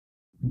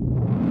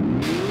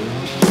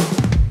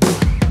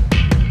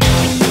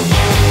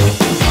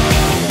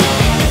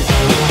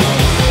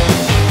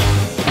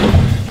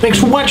Thanks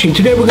for watching.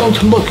 Today we're going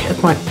to look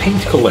at my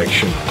paint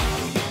collection.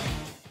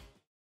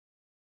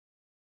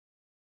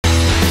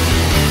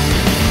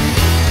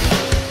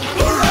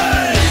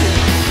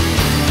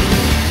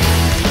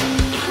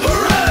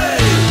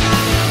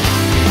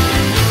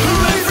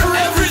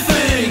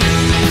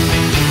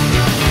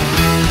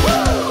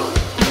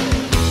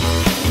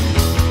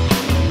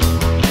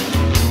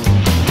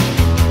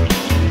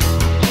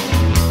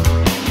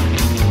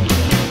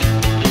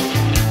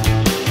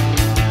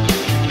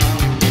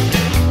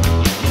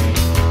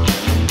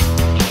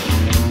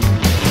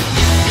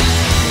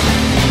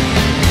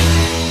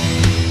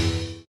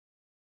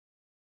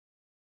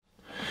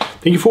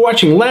 Thank you for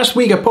watching. Last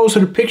week I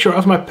posted a picture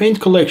of my paint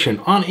collection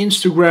on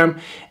Instagram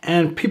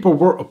and people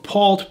were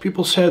appalled.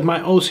 People said my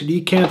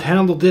OCD can't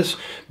handle this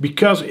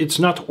because it's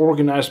not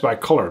organized by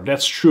color.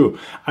 That's true.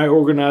 I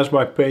organize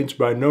my paints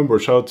by number.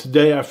 So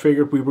today I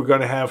figured we were going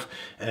to have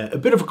a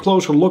bit of a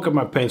closer look at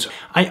my paints.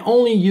 I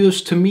only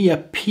use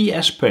TAMIYA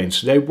PS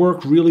paints. They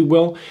work really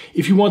well.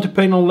 If you want to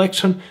paint on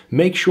Lexan,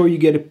 make sure you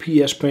get a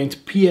PS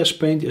paint. PS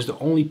paint is the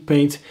only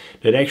paint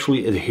that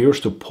actually adheres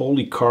to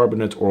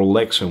polycarbonate or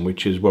Lexan,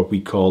 which is what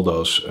we call the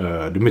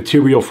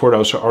material for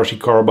those RC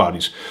car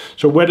bodies.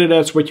 So whether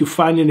that's what you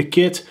find in the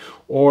kit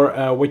or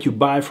what you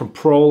buy from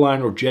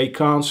Proline or J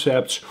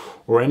Concepts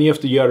or any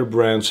of the other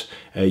brands,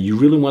 you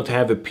really want to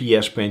have a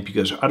PS paint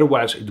because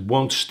otherwise it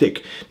won't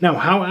stick. Now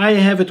how I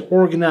have it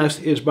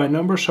organized is by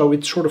number, so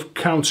it sort of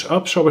counts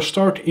up. So I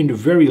start in the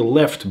very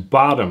left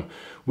bottom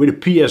with a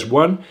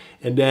PS1,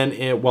 and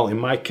then, well, in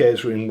my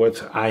case, in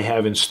what I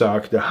have in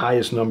stock, the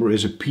highest number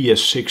is a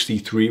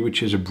PS63,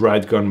 which is a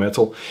bright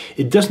gunmetal.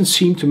 It doesn't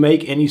seem to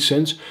make any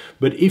sense,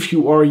 but if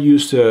you are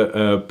used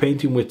to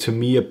painting with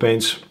Tamiya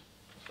paints,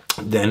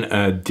 then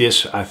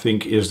this, I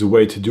think, is the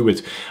way to do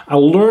it. I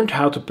learned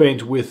how to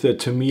paint with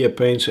Tamiya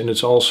paints, and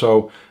it's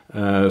also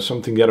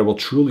something that I will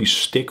truly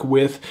stick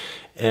with.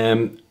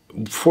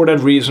 For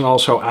that reason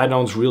also, I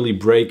don't really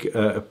break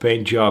a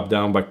paint job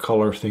down by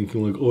color,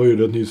 thinking like, oh yeah,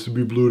 that needs to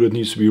be blue, that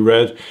needs to be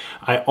red.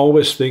 I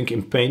always think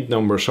in paint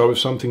numbers. So if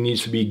something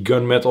needs to be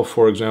gunmetal,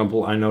 for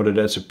example, I know that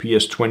that's a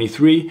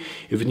PS23.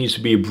 If it needs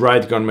to be a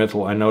bright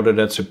gunmetal, I know that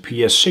that's a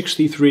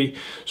PS63.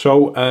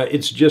 So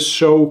it's just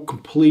so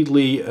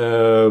completely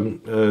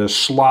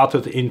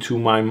slotted into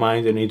my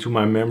mind and into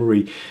my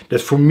memory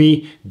that for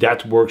me,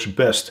 that works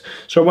best.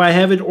 So I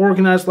have it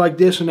organized like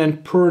this, and then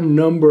per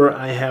number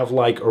I have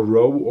like a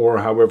row or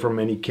however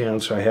many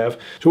cans I have.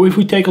 So if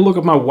we take a look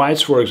at my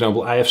whites, for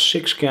example, I have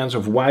 6 cans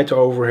of white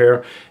over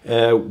here,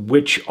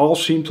 which all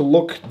seem to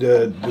look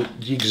the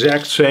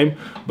exact same,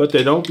 but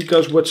they don't,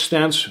 because what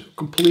stands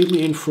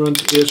completely in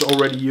front is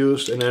already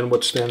used, and then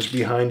what stands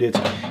behind it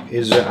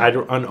is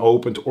either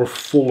unopened or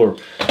fuller.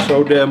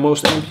 So the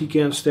most empty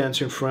can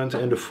stands in front,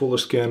 and the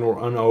fullest can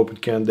or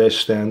unopened can, they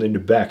stand in the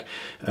back.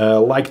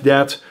 Like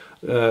that.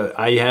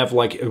 I have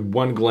like at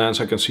one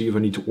glance I can see if I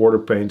need to order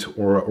paint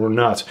or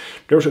not.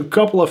 There's a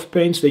couple of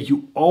paints that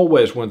you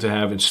always want to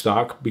have in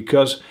stock,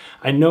 because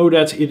I know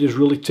that it is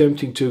really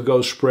tempting to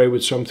go spray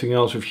with something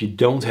else if you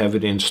don't have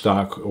it in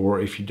stock,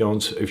 or if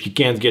you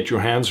can't get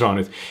your hands on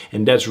it,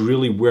 and that's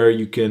really where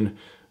you can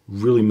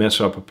really mess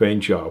up a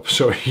paint job.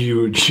 So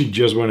you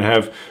just want to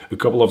have a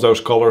couple of those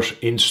colors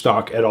in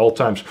stock at all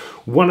times.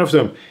 One of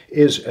them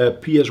is a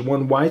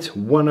PS1 white,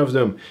 one of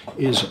them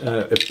is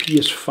a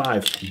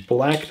PS5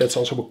 black. That's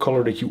also a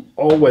color that you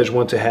always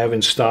want to have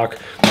in stock.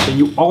 And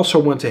you also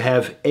want to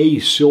have a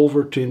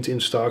silver tint in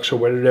stock, so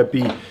whether that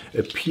be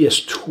a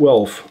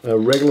PS12 a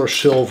regular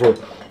silver,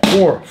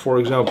 or for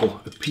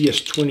example a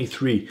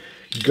PS23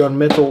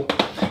 gunmetal.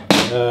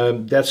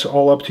 That's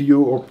all up to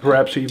you, or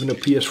perhaps even a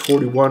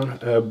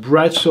PS41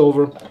 bright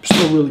silver. I'm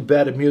still really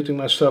bad at muting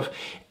my stuff.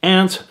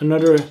 And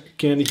another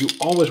can that you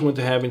always want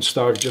to have in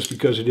stock, just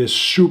because it is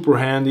super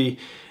handy,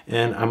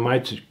 and I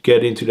might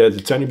get into that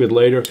a tiny bit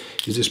later,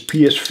 is this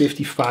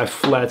PS55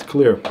 flat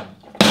clear.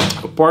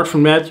 Apart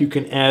from that, you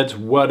can add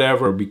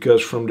whatever,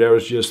 because from there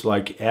is just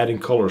like adding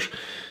colors.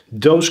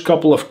 Those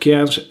couple of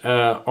cans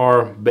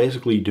are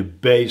basically the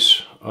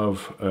base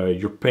of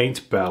your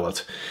paint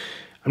palette.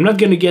 I'm not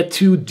going to get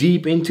too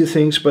deep into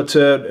things, but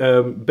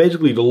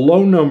basically the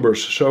low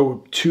numbers,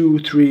 so 2,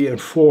 3 and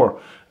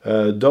 4,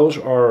 those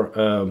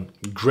are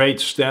great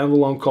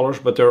standalone colors,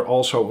 but they're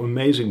also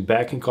amazing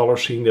backing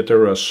colors, seeing that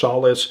they're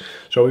solids.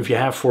 So if you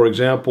have, for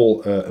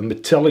example, a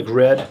metallic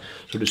red,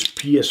 so this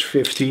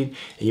PS15,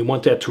 and you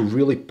want that to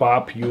really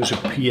pop, use a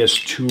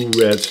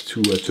PS2 red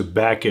to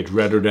back it,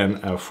 rather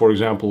than, for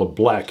example, a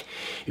black.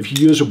 If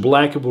you use a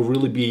black, it will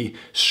really be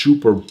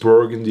super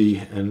burgundy,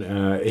 and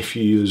if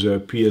you use a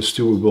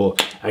PS2, it will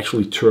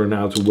actually turn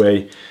out the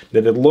way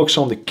that it looks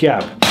on the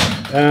cap.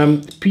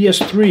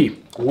 PS3,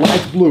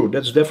 light blue,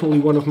 that's definitely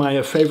one of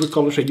my favorite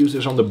colors. I use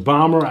this on the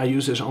Bomber, I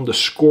use this on the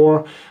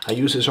Score, I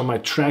use this on my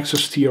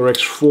Traxxas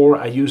TRX4,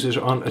 I use this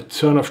on a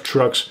ton of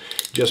trucks,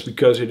 just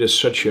because it is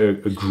such a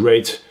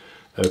great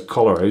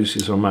color. I use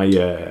this on my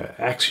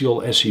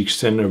Axial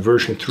SCX10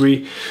 version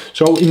 3.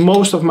 So in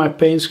most of my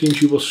paint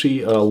schemes you will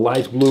see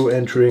light blue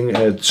entering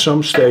at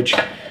some stage.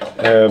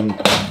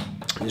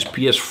 This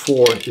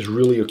PS4 is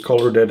really a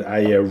color that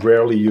I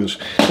rarely use.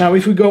 Now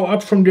if we go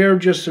up from there,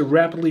 just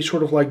rapidly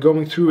sort of like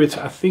going through it,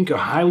 I think a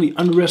highly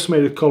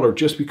underestimated color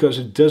just because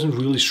it doesn't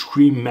really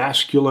scream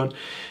masculine.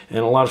 And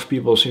a lot of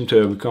people seem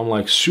to become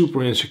like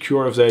super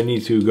insecure if they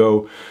need to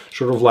go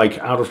sort of like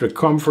out of their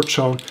comfort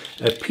zone.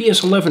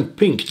 PS11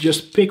 pink,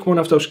 just pick one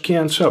of those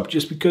cans up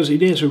just because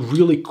it is a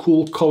really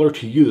cool color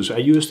to use. I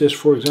use this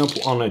for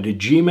example on the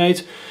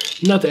G-Mate.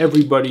 Not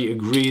everybody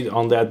agreed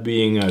on that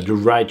being the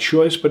right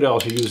choice, but I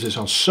also use this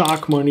on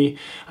Sock Money.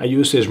 I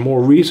use this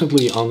more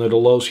recently on the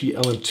Losi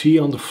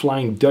LMT on the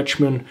Flying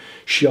Dutchman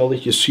shell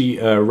that you see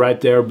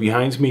right there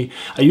behind me.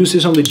 I use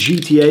this on the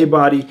GTA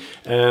body.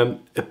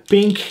 A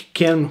pink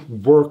can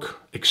work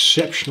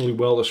exceptionally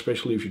well,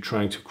 especially if you're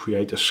trying to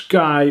create a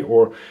sky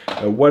or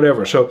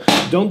whatever. So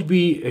don't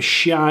be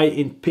shy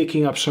in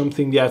picking up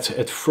something that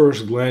at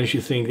first glance you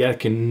think that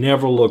can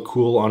never look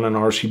cool on an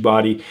RC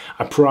body.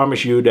 I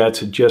promise you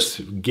that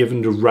just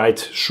given the right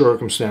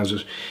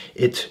circumstances,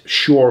 it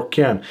sure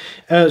can.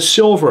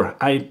 Silver,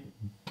 I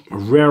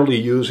rarely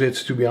use it,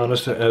 to be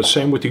honest.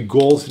 Same with the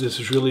gold. This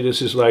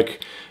is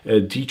like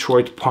a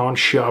Detroit pawn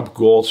shop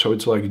gold, so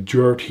it's like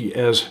dirty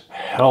as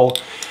hell.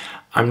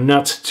 I'm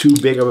not too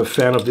big of a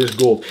fan of this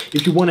gold.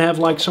 If you want to have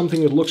like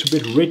something that looks a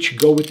bit rich,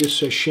 go with this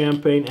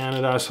champagne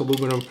anodized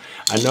aluminum.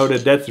 I know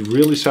that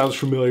really sounds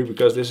familiar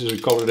because this is a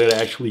color that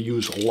I actually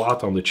use a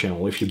lot on the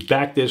channel. If you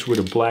back this with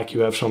a black, you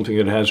have something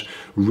that has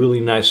really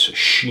nice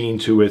sheen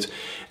to it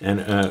and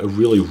a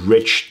really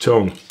rich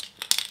tone.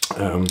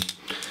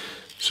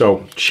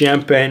 So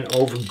champagne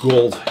over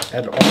gold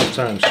at all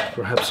times,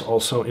 perhaps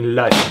also in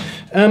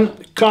life.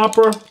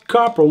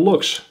 Copper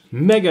looks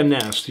mega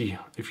nasty.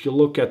 If you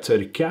look at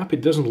the cap,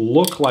 it doesn't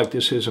look like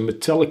this is a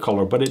metallic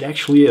color, but it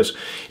actually is.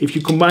 If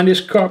you combine this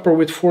copper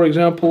with, for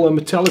example, a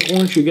metallic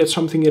orange, you get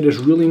something that is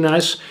really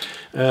nice.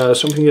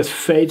 Something that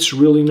fades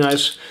really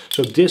nice.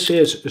 So this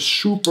is a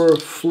super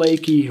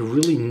flaky,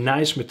 really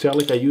nice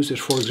metallic. I use this,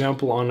 for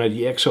example, on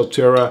the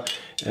Exoterra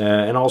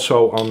and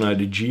also on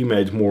the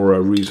G-Mate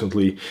more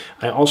recently.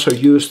 I also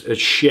used a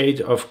shade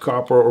of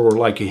copper or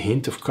like a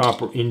hint of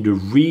copper in the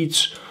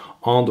reeds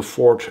on the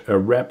Ford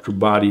Raptor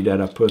body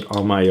that I put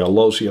on my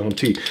Losi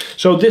LMT.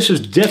 So this is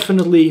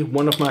definitely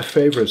one of my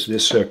favorites,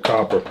 this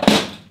copper.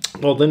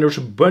 Well, then there's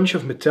a bunch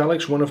of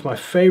metallics. One of my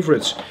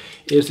favorites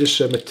is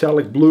this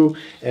metallic blue.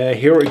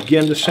 Here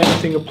again, the same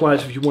thing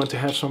applies. If you want to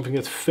have something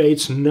that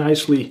fades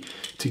nicely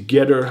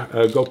together,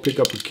 go pick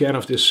up a can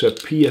of this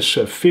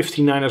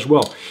PS59 as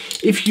well.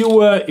 If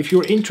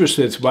you're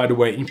interested, by the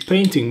way, in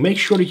painting, make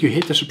sure that you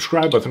hit the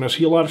subscribe button. I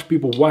see a lot of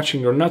people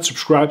watching are not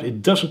subscribed.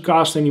 It doesn't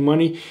cost any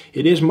money.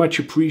 It is much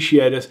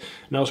appreciated.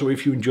 And also,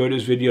 if you enjoyed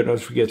this video, don't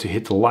forget to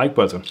hit the like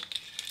button.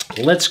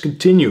 Let's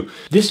continue.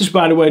 This is,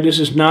 by the way, this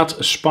is not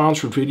a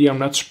sponsored video. I'm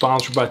not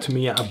sponsored by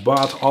Tamiya. I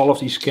bought all of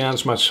these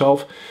cans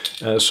myself.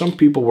 Some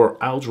people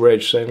were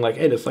outraged, saying like,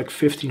 hey, that's like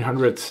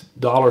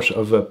 $1,500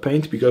 of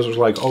paint because there's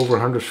like over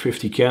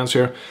 150 cans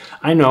here.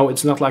 I know,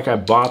 it's not like I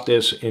bought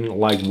this in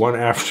like one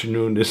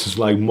afternoon. This is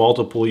like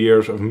multiple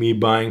years of me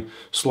buying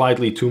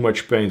slightly too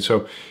much paint.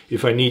 So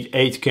if I need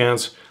 8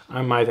 cans,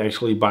 I might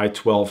actually buy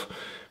 12.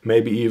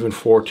 Maybe even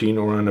 14,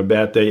 or on a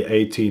bad day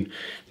 18,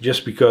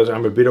 just because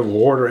I'm a bit of a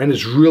hoarder, and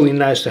it's really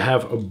nice to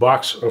have a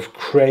box of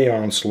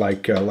crayons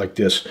like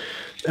this.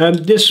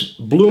 This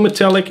blue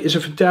metallic is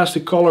a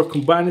fantastic color.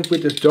 Combine it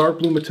with this dark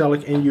blue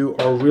metallic and you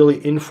are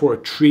really in for a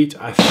treat,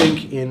 I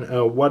think, in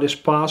what is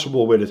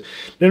possible with it.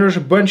 Then there's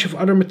a bunch of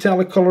other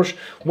metallic colors.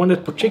 One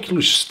that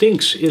particularly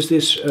stinks is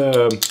this,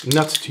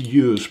 not to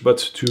use, but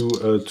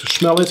to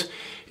smell it,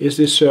 is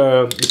this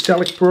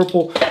metallic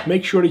purple.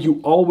 Make sure that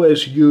you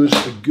always use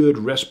a good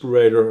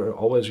respirator,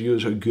 always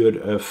use a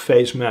good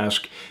face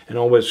mask, and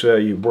always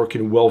you work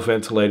in a well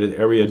ventilated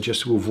area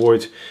just to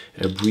avoid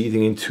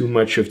breathing in too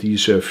much of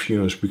these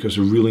fumes, because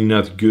they're really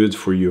not good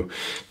for you.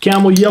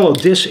 Camel yellow,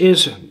 this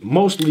is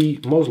most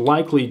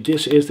likely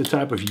this is the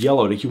type of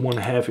yellow that you want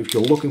to have if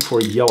you're looking for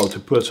a yellow to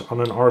put on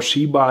an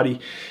RC body.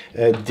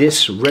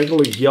 This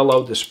regular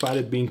yellow, despite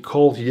it being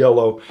called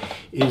yellow,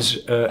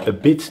 is a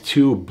bit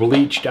too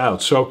bleached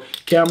out. So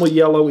camel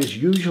yellow is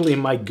usually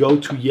my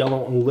go-to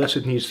yellow unless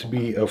it needs to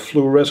be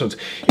fluorescent.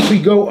 If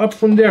we go up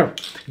from there,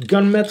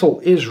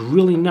 gunmetal is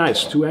really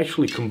nice to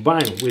actually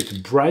combine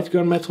with bright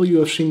gunmetal. You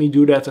have seen me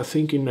do that, I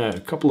think, in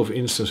a couple of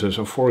instances.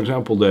 So for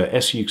example, the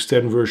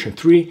SCX10 version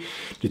 3,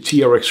 the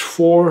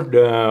TRX4,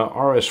 the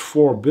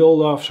RS4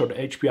 build-off, so the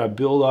HPI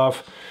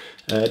build-off.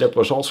 That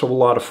was also a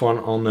lot of fun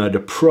on the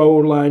Pro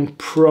line,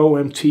 Pro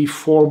MT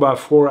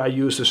 4x4. I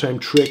use the same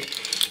trick.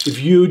 If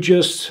you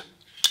just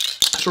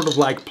sort of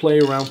like play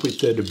around with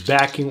the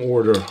backing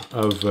order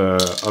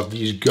of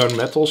these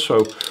gunmetals.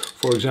 So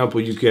for example,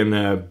 you can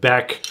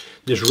back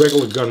this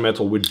regular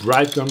gunmetal with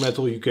bright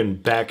gunmetal. You can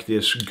back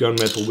this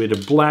gunmetal with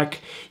a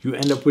black. You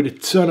end up with a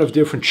ton of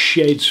different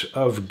shades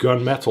of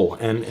gunmetal.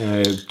 And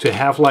to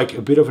have like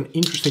a bit of an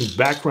interesting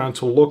background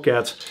to look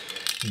at,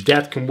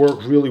 that can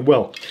work really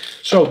well.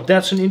 So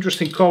that's an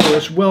interesting color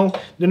as well.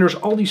 Then there's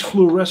all these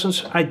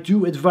fluorescents. I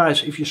do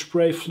advise, if you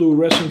spray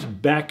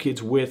fluorescent, back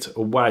it with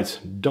a white.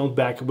 Don't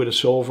back it with a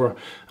silver.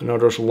 I know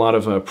there's a lot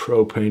of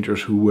pro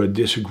painters who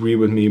disagree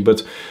with me,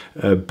 but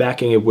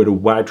backing it with a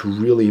white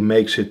really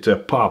makes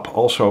it pop.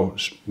 Also,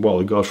 well,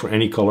 it goes for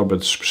any color,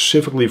 but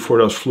specifically for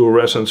those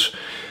fluorescents,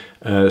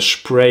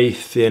 spray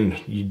thin.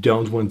 You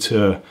don't want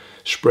to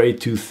spray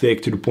too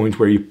thick to the point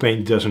where your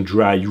paint doesn't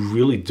dry. You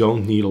really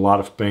don't need a lot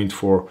of paint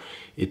for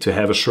it to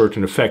have a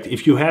certain effect.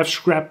 If you have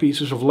scrap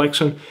pieces of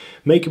Lexan,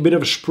 make a bit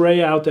of a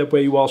spray out. That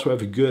way you also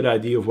have a good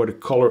idea of what a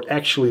color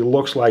actually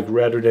looks like,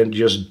 rather than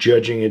just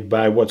judging it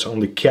by what's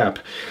on the cap.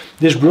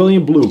 This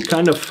brilliant blue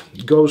kind of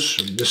goes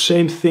the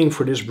same thing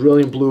for this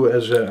brilliant blue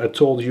as I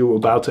told you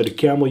about the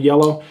camel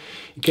yellow.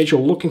 In case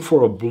you're looking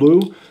for a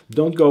blue,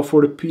 don't go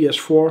for the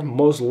PS4.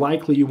 Most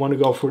likely you want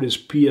to go for this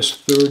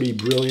PS30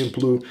 brilliant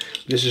blue.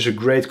 This is a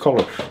great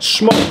color.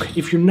 Smoke,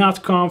 if you're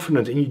not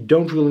confident and you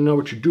don't really know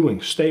what you're doing,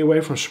 stay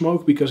away from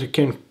smoke, because it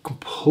can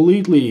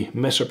completely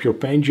mess up your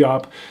paint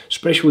job,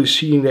 especially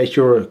seeing that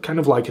you're kind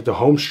of like at the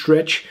home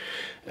stretch.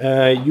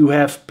 You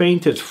have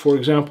painted, for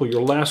example,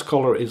 your last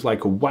color is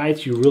like a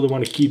white. You really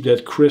want to keep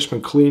that crisp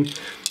and clean.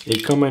 And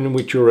you come in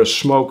with your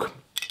smoke,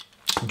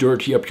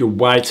 dirty up your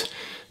white.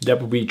 That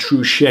would be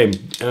true shame.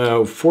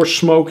 For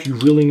smoke, you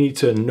really need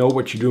to know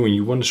what you're doing.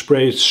 You want to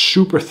spray it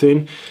super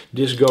thin.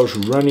 This goes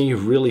runny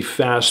really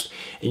fast.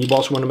 And you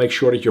also want to make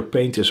sure that your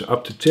paint is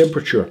up to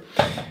temperature.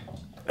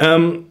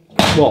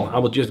 Well, I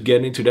will just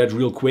get into that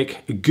real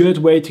quick. A good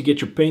way to get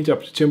your paint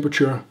up to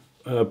temperature: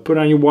 put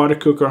on your water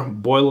cooker,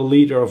 boil a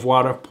liter of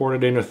water, pour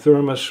it in a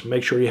thermos.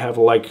 Make sure you have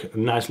like a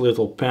nice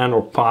little pan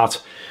or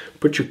pot.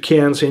 Put your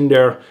cans in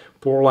there.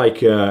 Pour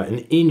like an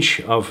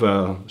inch of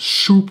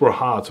super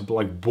hot,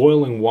 like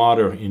boiling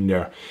water in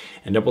there.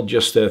 And that will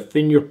just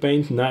thin your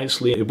paint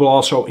nicely. It will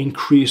also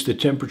increase the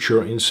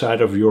temperature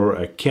inside of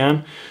your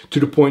can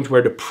to the point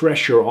where the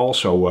pressure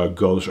also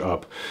goes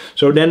up.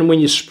 So then when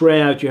you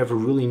spray out, you have a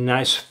really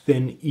nice,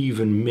 thin,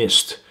 even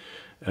mist.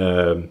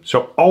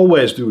 So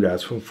always do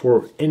that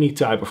for any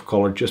type of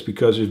color, just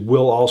because it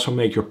will also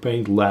make your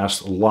paint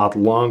last a lot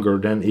longer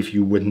than if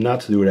you would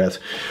not do that.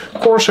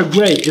 Corsa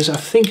Gray is, I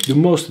think, the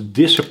most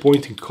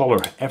disappointing color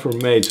ever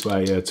made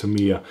by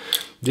Tamiya.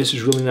 This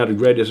is really not a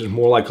gray. This is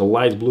more like a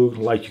light blue,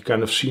 like you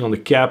kind of see on the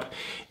cap.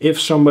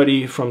 If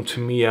somebody from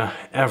Tamiya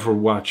ever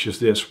watches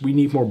this, we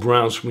need more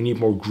browns, we need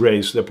more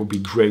grays. That would be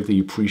greatly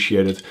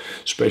appreciated,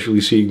 especially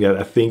seeing that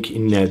I think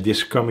in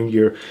this coming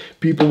year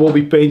people will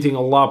be painting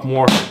a lot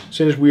more,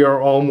 since we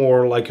are all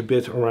more like a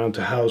bit around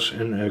the house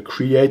and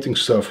creating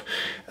stuff.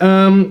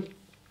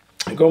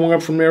 Going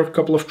up from there, a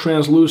couple of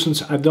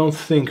translucents. I don't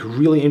think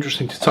really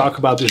interesting to talk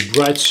about. This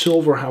bright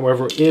silver,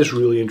 however, is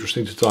really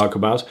interesting to talk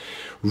about.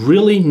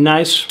 Really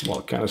nice, well,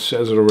 it kind of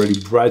says it already,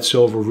 bright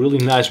silver, really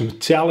nice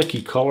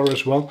metallic-y color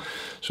as well.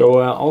 So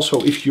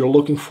also, if you're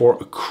looking for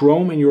a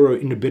chrome and you're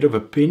in a bit of a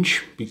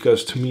pinch,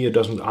 because Tamiya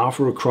doesn't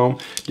offer a chrome,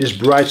 this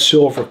bright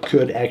silver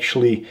could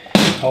actually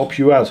help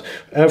you out.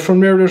 From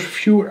there, there's a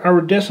few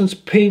iridescence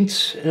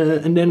paints,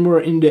 and then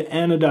we're in the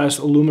anodized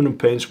aluminum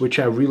paints, which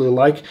I really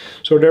like.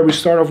 So there we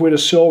start off with a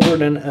silver,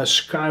 then a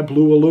sky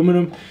blue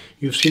aluminum.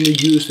 You've seen me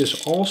use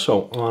this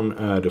also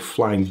on the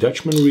Flying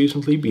Dutchman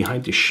recently,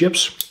 behind the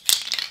ships.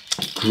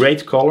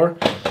 Great color.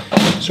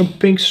 Some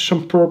pinks,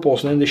 some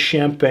purples, then the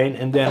champagne,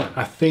 and then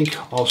I think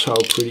also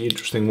a pretty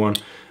interesting one,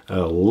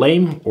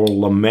 lame or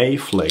lame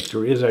flake.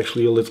 There is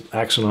actually a little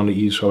accent on the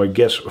E, so I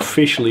guess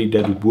officially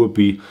that it would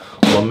be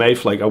lame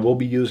flake. I will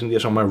be using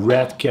this on my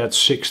Red Cat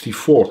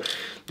 64.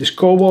 This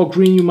cobalt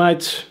green, you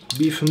might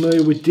be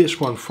familiar with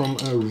this one from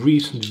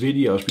recent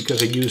videos,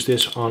 because I used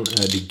this on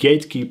the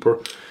Gatekeeper.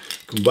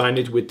 Combined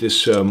it with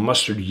this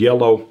mustard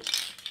yellow.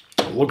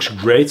 Looks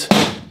great.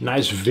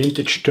 Nice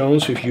vintage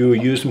tones. If you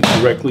use them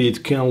correctly,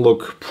 it can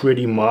look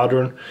pretty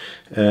modern,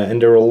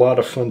 and they're a lot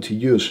of fun to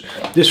use.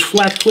 This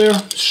flat clear,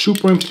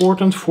 super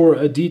important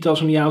for details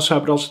on the outside,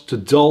 but also to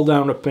dull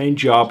down a paint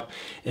job,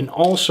 and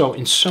also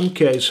in some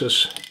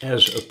cases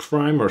as a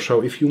primer.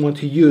 So if you want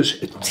to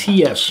use a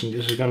TS, and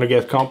this is going to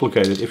get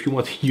complicated, if you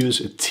want to use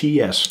a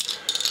TS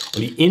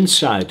on the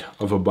inside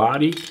of a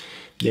body,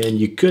 then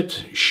you could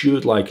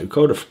shoot like a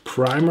coat of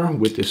primer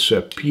with this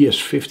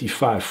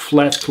PS55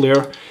 flat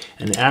clear,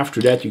 and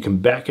after that you can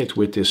back it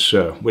with this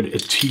with a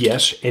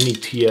TS, any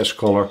TS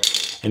color,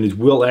 and it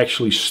will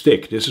actually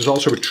stick. This is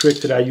also a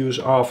trick that I use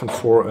often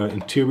for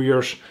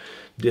interiors.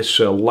 This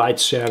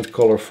light sand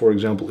color, for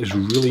example, is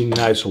really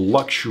nice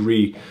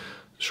luxury,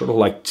 sort of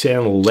like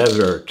tan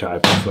leather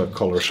type of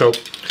color. So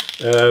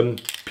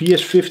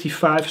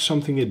PS55,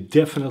 something that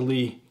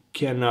definitely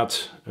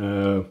cannot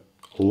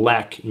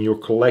lack in your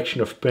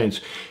collection of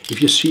paints.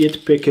 If you see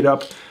it, pick it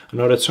up. I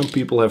know that some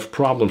people have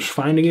problems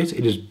finding it.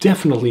 It is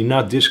definitely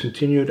not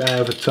discontinued. I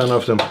have a ton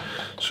of them.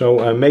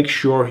 So make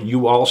sure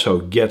you also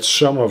get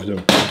some of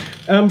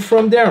them.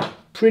 From there,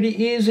 pretty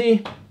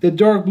easy. The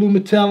dark blue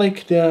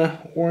metallic, the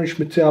orange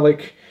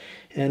metallic,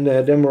 and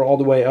then we're all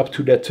the way up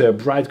to that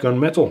bright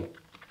gunmetal.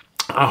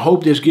 I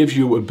hope this gives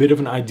you a bit of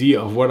an idea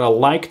of what I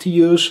like to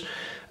use.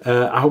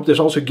 I hope this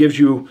also gives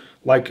you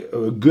like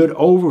a good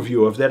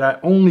overview of that. I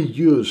only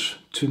use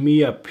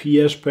TAMIYA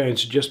PS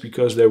paints just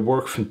because they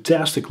work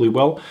fantastically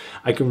well.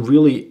 I can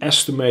really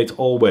estimate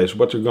always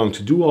what they're going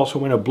to do. Also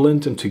when I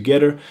blend them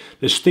together,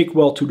 they stick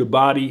well to the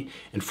body,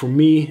 and for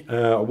me,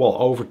 well,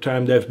 over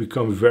time they've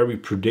become very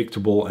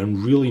predictable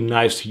and really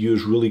nice to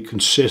use, really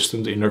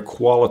consistent in their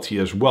quality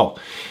as well.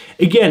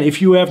 Again,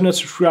 if you have not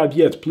subscribed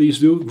yet, please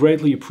do,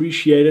 greatly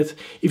appreciate it.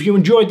 If you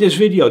enjoyed this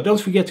video, don't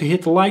forget to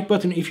hit the like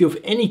button. If you have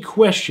any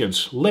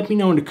questions, let me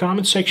know in the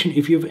comment section.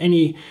 If you have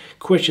any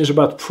questions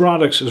about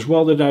products as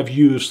well that I've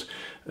used,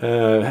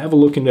 have a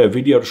look in the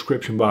video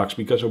description box,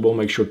 because I will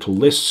make sure to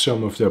list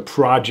some of their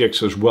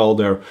projects as well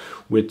there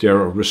with their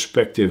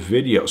respective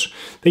videos.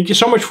 Thank you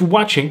so much for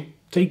watching.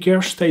 Take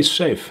care, stay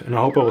safe, and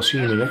I hope I will see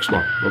you in the next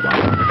one. Bye-bye.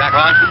 Back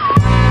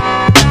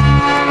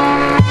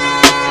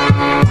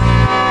on.